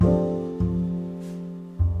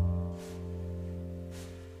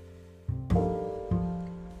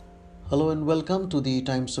Hello and welcome to the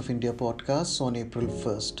Times of India podcast on April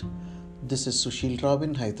 1st. This is Sushil Rao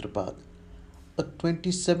in Hyderabad. A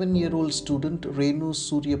 27-year-old student, Renu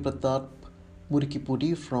Surya Pratap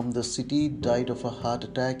Murikipudi from the city, died of a heart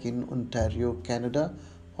attack in Ontario, Canada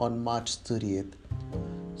on March 30th.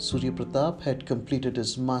 Surya Pratap had completed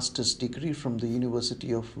his master's degree from the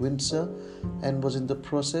University of Windsor and was in the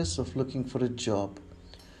process of looking for a job.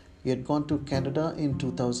 He had gone to Canada in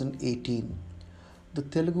 2018. The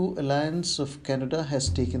Telugu Alliance of Canada has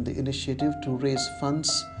taken the initiative to raise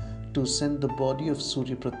funds to send the body of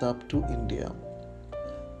Surya Pratap to India.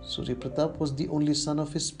 Surya Pratap was the only son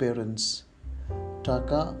of his parents.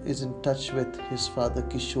 TACA is in touch with his father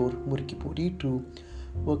Kishore Murikipudi to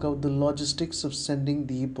work out the logistics of sending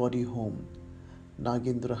the body home.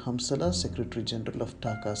 Nagendra Hamsala, Secretary General of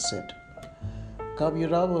TACA, said.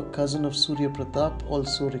 Kavya Rao, a cousin of Surya Pratap,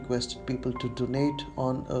 also requested people to donate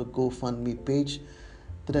on a GoFundMe page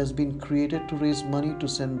that has been created to raise money to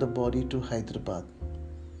send the body to Hyderabad.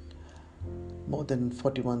 More than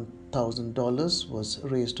 $41,000 was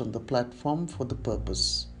raised on the platform for the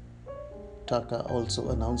purpose. TACA also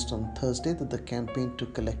announced on Thursday that the campaign to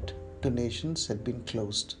collect donations had been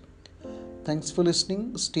closed. Thanks for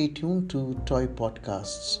listening. Stay tuned to Toy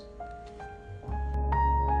Podcasts.